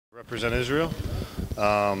Represent Israel.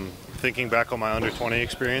 Thinking back on my under 20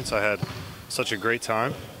 experience, I had such a great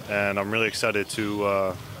time, and I'm really excited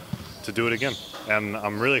to do it again. And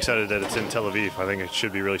I'm really excited that it's in Tel Aviv. I think it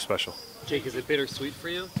should be really special. Jake, is it bittersweet for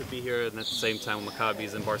you to be here and at the same time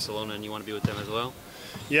Maccabi's in Barcelona and you want to be with them as well?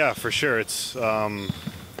 Yeah, for sure. It's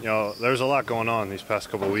there's a lot going on these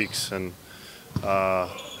past couple of weeks, and I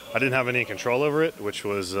didn't have any control over it, which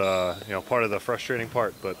was part of the frustrating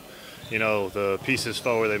part. But the pieces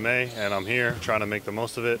fell where they may, and I'm here trying to make the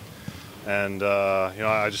most of it. And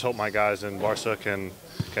I just hope my guys in Barca can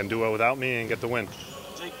do well without me and get the win.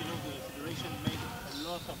 Jake, the federation made a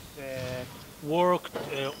lot of work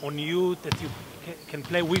on you that you can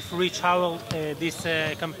play with Rich Howell this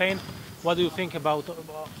campaign. What do you think about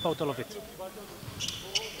all of it?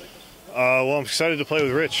 Well, I'm excited to play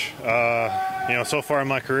with Rich. So far in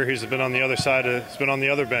my career, he's been on the other side. He's been on the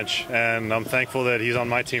other bench, and I'm thankful that he's on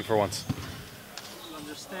my team for once. You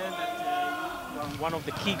understand that you're one of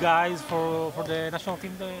the key guys for the national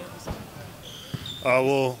team this summer?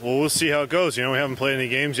 We'll see how it goes. We haven't played any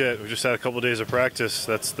games yet. We've just had a couple of days of practice.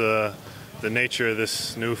 That's the nature of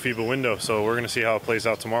this new FIBA window. So we're going to see how it plays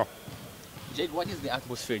out tomorrow. Jake, what is the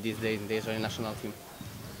atmosphere these days in the Israeli national team?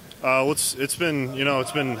 It's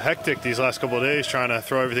been hectic these last couple of days trying to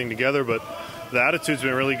throw everything together, but the attitude's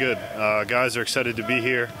been really good. Guys are excited to be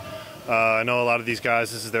here. I know a lot of these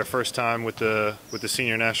guys, this is their first time with the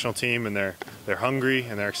senior national team, and they're hungry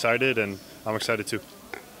and they're excited, and I'm excited too.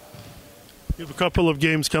 You have a couple of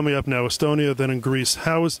games coming up now, Estonia, then in Greece.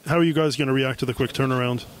 How are you guys going to react to the quick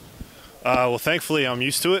turnaround? Well, thankfully, I'm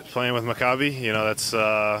used to it, playing with Maccabi.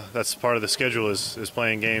 That's part of the schedule is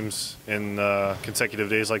playing games in consecutive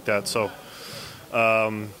days like that. So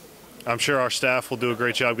I'm sure our staff will do a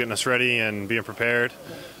great job getting us ready and being prepared.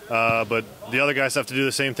 But the other guys have to do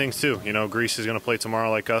the same things too. Greece is going to play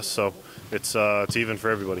tomorrow like us, so it's even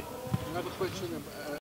for everybody. Another question